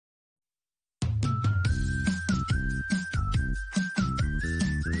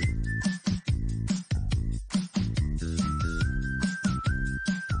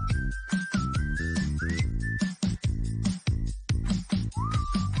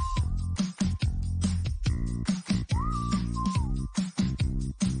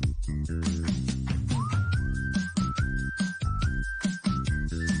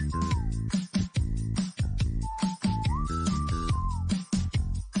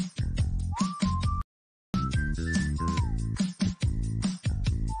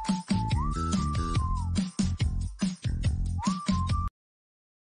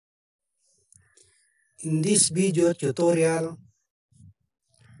In this video tutorial,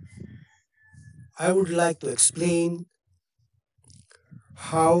 I would like to explain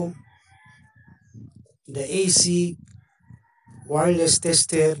how the AC wireless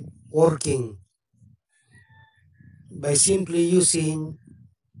tester working by simply using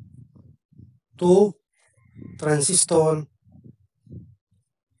two transistor,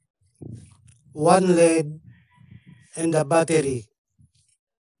 one LED, and a battery.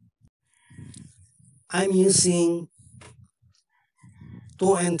 I'm using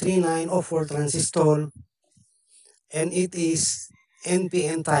 2n3904 transistor, and it is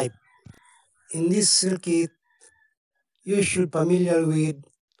NPN type. In this circuit, you should familiar with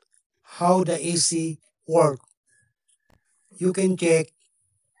how the AC work. You can check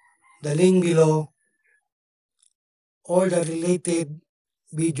the link below or the related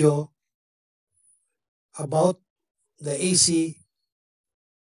video about the AC.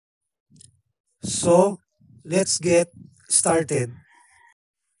 So let's get started.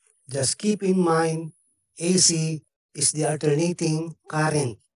 Just keep in mind, AC is the alternating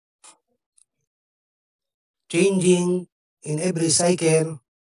current, changing in every cycle.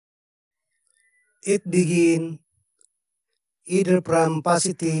 It begins either from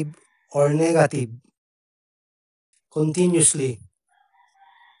positive or negative continuously.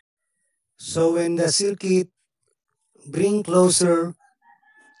 So when the circuit bring closer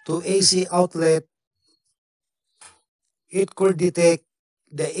to AC outlet, it could detect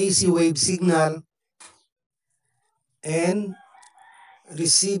the AC wave signal and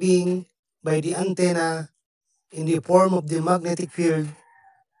receiving by the antenna in the form of the magnetic field,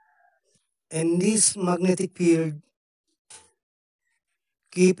 and this magnetic field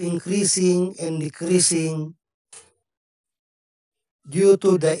keep increasing and decreasing due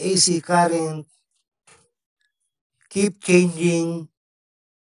to the AC current keep changing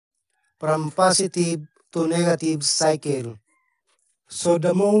from positive to negative cycle. So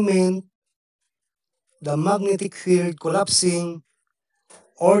the moment the magnetic field collapsing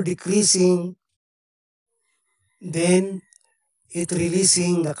or decreasing, then it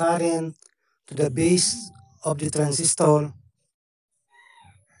releasing the current to the base of the transistor,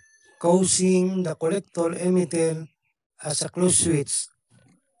 causing the collector emitter as a closed switch.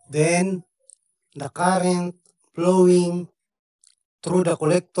 Then the current flowing through the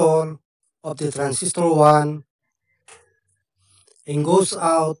collector of the transistor 1 and goes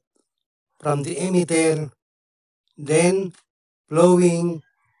out from the emitter, then flowing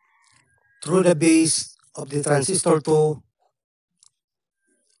through the base of the transistor 2.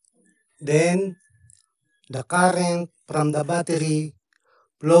 Then the current from the battery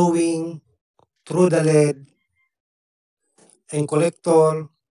flowing through the LED and collector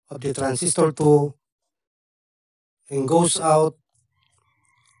of the transistor 2 and goes out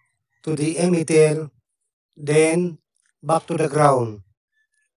to the emitter, then back to the ground.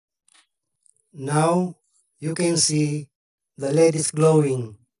 Now you can see the LED is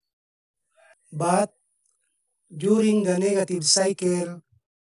glowing. But during the negative cycle,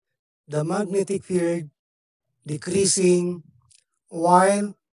 the magnetic field decreasing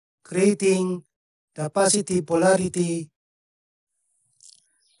while creating the positive polarity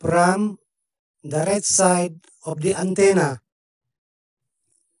from the right side of the antenna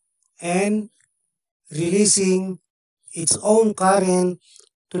and releasing its own current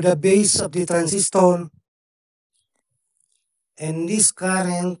to the base of the transistor, and this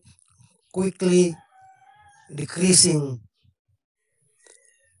current quickly decreasing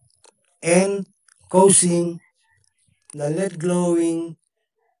and causing the LED glowing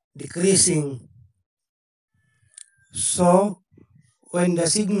decreasing. So when the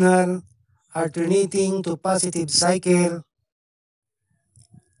signal alternating to positive cycle,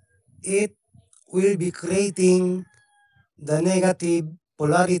 it will be creating the negative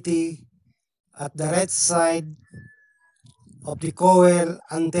polarity at the right side of the coil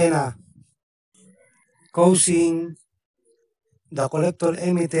antenna, causing the collector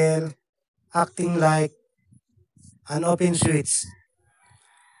emitter acting like an open switch.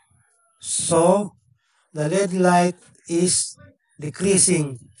 So the LED light is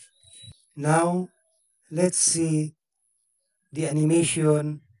decreasing. Now let's see the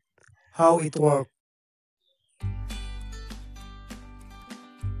animation, how it works.